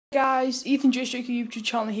Guys, Ethan JJK YouTube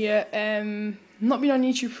channel here. Not been on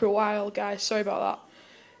YouTube for a while, guys. Sorry about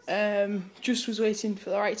that. Just was waiting for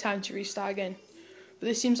the right time to restart again. But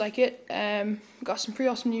this seems like it. Got some pretty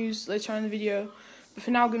awesome news later on in the video. But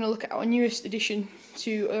for now, I'm going to look at our newest addition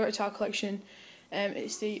to the reptile collection.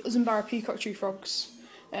 It's the Usumbura Peacock tree frogs.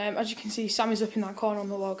 As you can see, Sammy's up in that corner on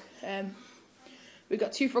the log. We've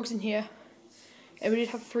got 2 frogs in here. We did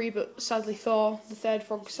have 3, but sadly Thor, the 3rd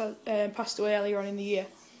frog, passed away earlier on in the year.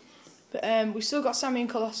 But we've still got Sammy and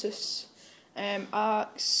Colossus.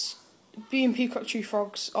 Being peacock tree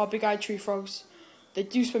frogs, or big-eyed tree frogs, they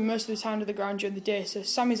do spend most of the time to the ground during the day. So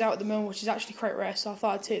Sammy's out at the moment, which is actually quite rare, so I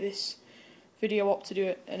thought I'd take this video up to do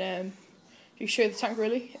it. And you show the tank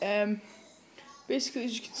really. Basically,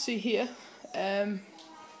 as you can see here,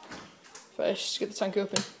 first just get the tank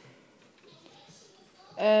open.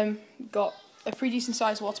 Got a pretty decent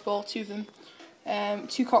sized water bowl, 2 of them,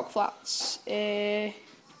 2 cock flats,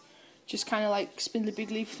 just kind of like spindly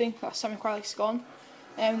big leaf thing that Sammy quite likes to go on.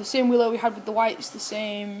 The same willow we had with the whites, the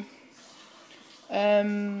same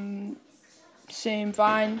same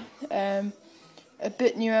vine, a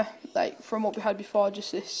bit newer like from what we had before,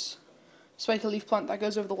 just this spiky leaf plant that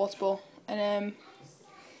goes over the water bowl. And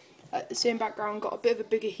at the same background, got a bit of a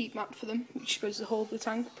bigger heat mat for them, which spreads the whole of the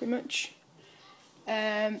tank pretty much.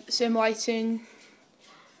 Same lighting,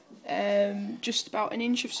 just about 1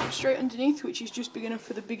 inch of substrate underneath, which is just big enough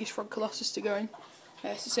for the biggest frog Colossus to go in.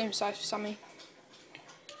 It's the same size for Sammy.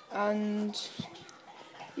 And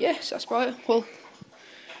yes, that's about it. Well,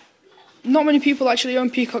 not many people actually own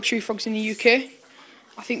peacock tree frogs in the UK.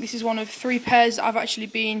 I think this is one of 3 pairs that I've actually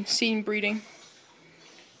been seen breeding.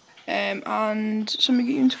 And something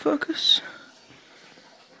get you into focus.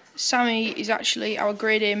 Sammy is actually our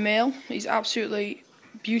grade A male. He's absolutely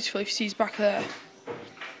beautiful. If you see his back there,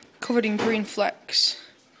 covered in green flecks.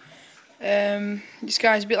 This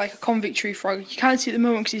guy's a bit like a convict tree frog. You can't see at the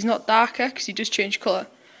moment because he's not darker, because he does change colour.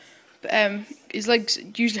 But his legs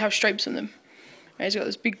usually have stripes on them. And he's got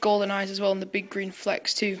those big golden eyes as well, and the big green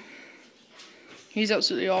flecks too. He's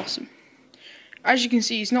absolutely awesome. As you can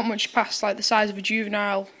see, he's not much past like the size of a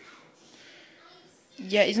juvenile.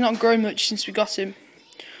 Yeah, he's not grown much since we got him.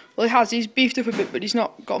 Well, he has. He's beefed up a bit, but he's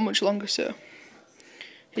not got much longer, so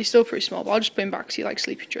he's still pretty small. But I'll just put him back because he likes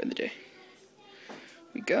sleeping during the day. There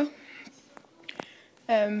we go.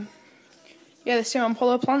 Yeah, the same on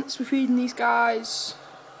polar plants. We're feeding these guys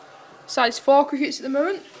size 4 crickets at the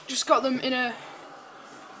moment. Just got them in a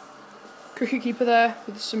cricket keeper there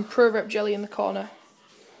with some Pro Rep jelly in the corner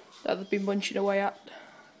that they've been munching away at.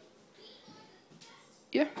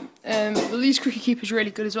 Yeah, well, these cricket keepers are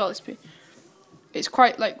really good as well. It's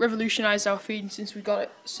quite like revolutionised our feeding since we got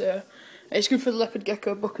it, so it's good for the leopard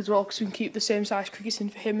gecko buck as well, because we can keep the same size crickets in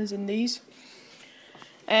for him as in these.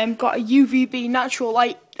 Got a UVB natural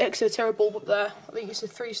light exoterra bulb up there. I think it's a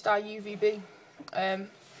 3-star UVB,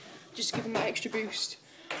 just giving that extra boost.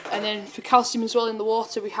 And then for calcium as well in the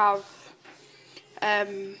water, we have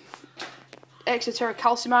exoterra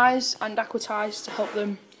calciumise and aquatize to help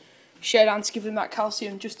them shed and to give them that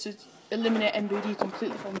calcium, just to eliminate MBD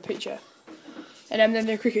completely from the picture. And then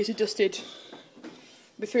the crickets are dusted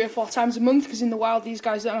 3 or 4 times a month, because in the wild these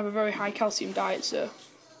guys don't have a very high calcium diet, so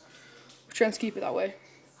we're trying to keep it that way.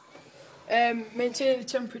 Maintaining the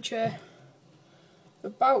temperature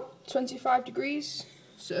of about 25 degrees,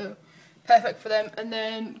 so perfect for them. And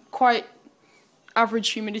then quite average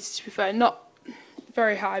humidity, to be fair, not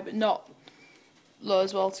very high but not low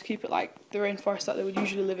as well, to keep it like the rainforest that they would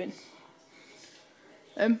usually live in.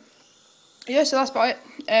 Yeah, so that's about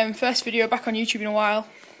it. First video back on YouTube in a while.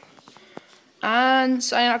 And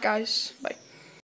signing out, guys. Bye.